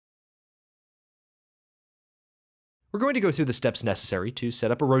We're going to go through the steps necessary to set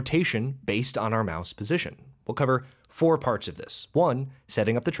up a rotation based on our mouse position. We'll cover 4 parts of this. 1,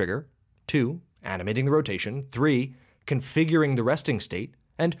 setting up the trigger. 2, animating the rotation. 3, configuring the resting state.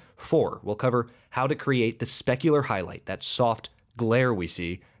 And 4, we'll cover how to create the specular highlight, that soft glare we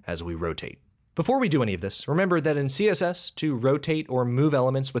see as we rotate. Before we do any of this, remember that in CSS, to rotate or move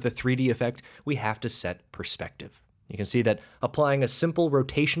elements with a 3D effect, we have to set perspective. You can see that applying a simple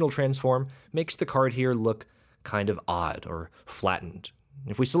rotational transform makes the card here look kind of odd or flattened.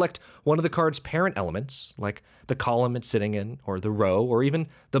 If we select one of the card's parent elements, like the column it's sitting in, or the row, or even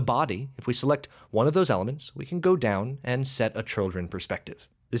the body, if we select one of those elements, we can go down and set a children perspective.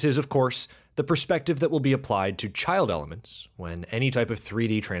 This is, of course, the perspective that will be applied to child elements when any type of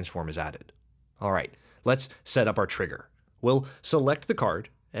 3D transform is added. All right, let's set up our trigger. We'll select the card,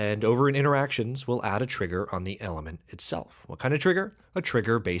 and over in interactions, we'll add a trigger on the element itself. What kind of trigger? A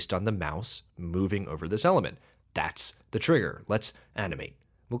trigger based on the mouse moving over this element. That's the trigger. Let's animate.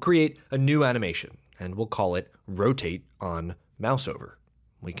 We'll create a new animation, and we'll call it rotate on mouse over.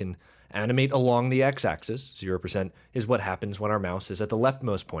 We can animate along the x-axis. 0% is what happens when our mouse is at the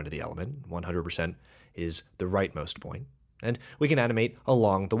leftmost point of the element. 100% is the rightmost point. And we can animate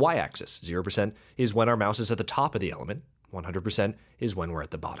along the y-axis. 0% is when our mouse is at the top of the element. 100% is when we're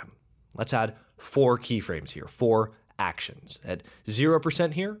at the bottom. Let's add 4 keyframes here, 4 actions. At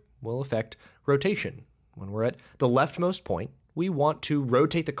 0% here, we'll affect rotation. When we're at the leftmost point, we want to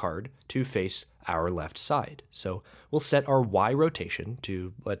rotate the card to face our left side. So we'll set our Y rotation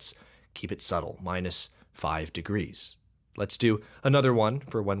to, let's keep it subtle, -5 degrees. Let's do another one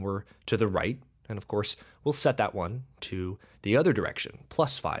for when we're to the right. And of course, we'll set that one to the other direction,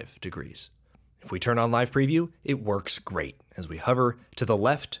 +5 degrees. If we turn on live preview, it works great. As we hover to the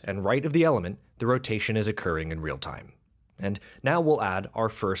left and right of the element, the rotation is occurring in real time. And now we'll add our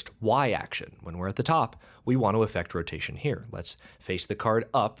first Y action. When we're at the top, we want to affect rotation here. Let's face the card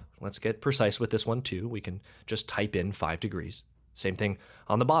up. Let's get precise with this one too. We can just type in 5 degrees. Same thing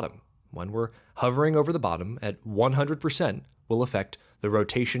on the bottom. When we're hovering over the bottom at 100%, we'll affect the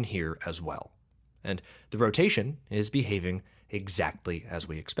rotation here as well. And the rotation is behaving exactly as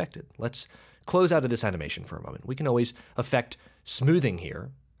we expected. Let's close out of this animation for a moment. We can always affect smoothing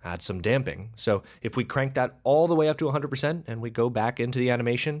here, add some damping. So if we crank that all the way up to 100% and we go back into the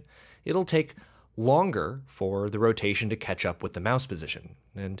animation, it'll take longer for the rotation to catch up with the mouse position.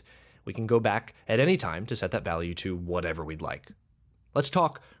 And we can go back at any time to set that value to whatever we'd like. Let's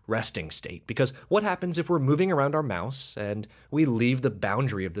talk resting state, because what happens if we're moving around our mouse and we leave the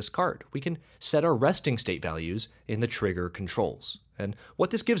boundary of this card? We can set our resting state values in the trigger controls. And what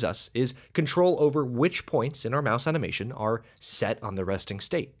this gives us is control over which points in our mouse animation are set on the resting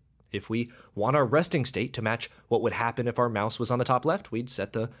state. If we want our resting state to match what would happen if our mouse was on the top left, we'd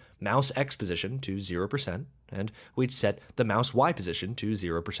set the mouse X position to 0%, and we'd set the mouse Y position to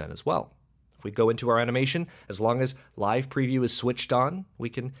 0% as well. If we go into our animation, as long as live preview is switched on, we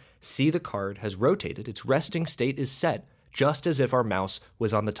can see the card has rotated. Its resting state is set just as if our mouse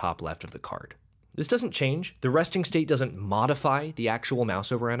was on the top left of the card. This doesn't change. The resting state doesn't modify the actual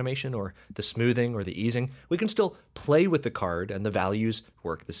mouse over animation or the smoothing or the easing. We can still play with the card and the values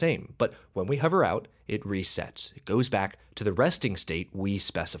work the same. But when we hover out, it resets. It goes back to the resting state we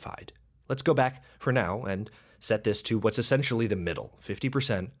specified. Let's go back for now and set this to what's essentially the middle,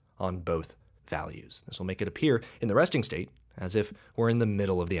 50% on both values. This will make it appear in the resting state as if we're in the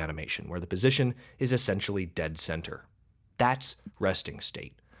middle of the animation, where the position is essentially dead center. That's resting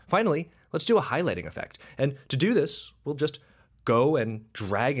state. Finally, let's do a highlighting effect. And to do this, we'll just go and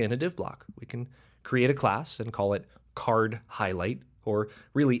drag in a div block. We can create a class and call it card highlight, or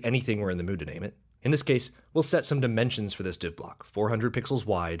really anything we're in the mood to name it. In this case, we'll set some dimensions for this div block, 400 pixels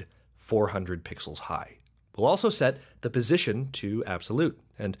wide, 400 pixels high. We'll also set the position to absolute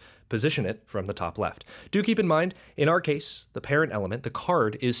and position it from the top left. Do keep in mind, in our case, the parent element, the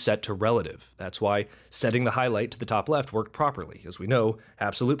card, is set to relative. That's why setting the highlight to the top left worked properly. As we know,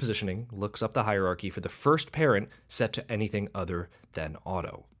 absolute positioning looks up the hierarchy for the first parent set to anything other than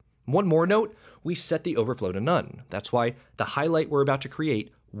auto. One more note, we set the overflow to none. That's why the highlight we're about to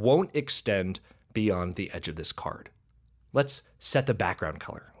create won't extend beyond the edge of this card. Let's set the background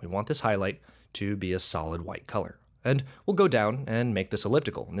color. We want this highlight to be a solid white color. And we'll go down and make this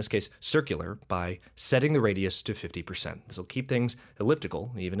elliptical, in this case circular, by setting the radius to 50%. This will keep things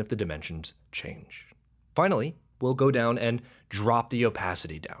elliptical even if the dimensions change. Finally, we'll go down and drop the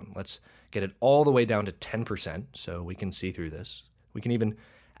opacity down. Let's get it all the way down to 10% so we can see through this. We can even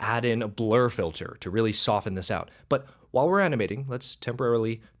add in a blur filter to really soften this out. But while we're animating, let's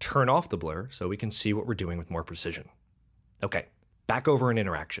temporarily turn off the blur so we can see what we're doing with more precision. Okay, back over in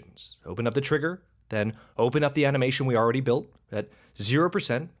interactions. Open up the trigger, Then open up the animation we already built. At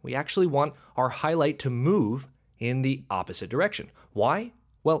 0%, we actually want our highlight to move in the opposite direction. Why?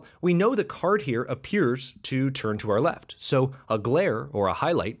 Well, we know the card here appears to turn to our left, so a glare or a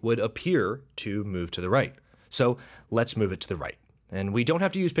highlight would appear to move to the right. So let's move it to the right. And we don't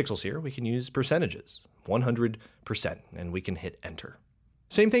have to use pixels here, we can use percentages, 100%, and we can hit enter.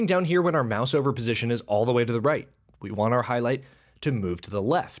 Same thing down here when our mouse over position is all the way to the right. We want our highlight to move to the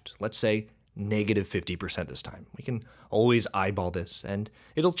left, let's say -50% this time. We can always eyeball this, and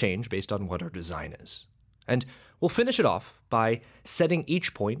it'll change based on what our design is. And we'll finish it off by setting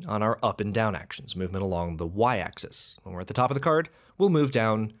each point on our up and down actions, movement along the y-axis. When we're at the top of the card, we'll move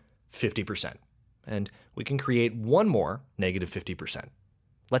down 50%. And we can create one more -50%.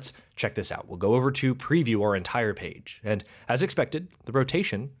 Let's check this out. We'll go over to preview our entire page. And as expected, the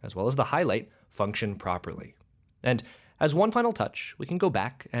rotation, as well as the highlight, function properly. And as one final touch, we can go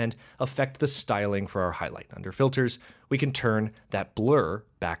back and affect the styling for our highlight. Under filters, we can turn that blur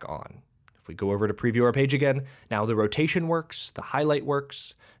back on. If we go over to preview our page again, now the rotation works, the highlight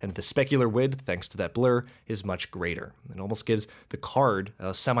works, and the specular width, thanks to that blur, is much greater. It almost gives the card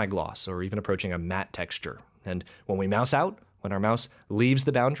a semi-gloss or even approaching a matte texture. And when we mouse out, when our mouse leaves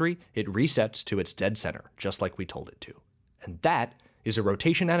the boundary, it resets to its dead center, just like we told it to. And that is a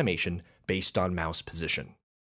rotation animation based on mouse position.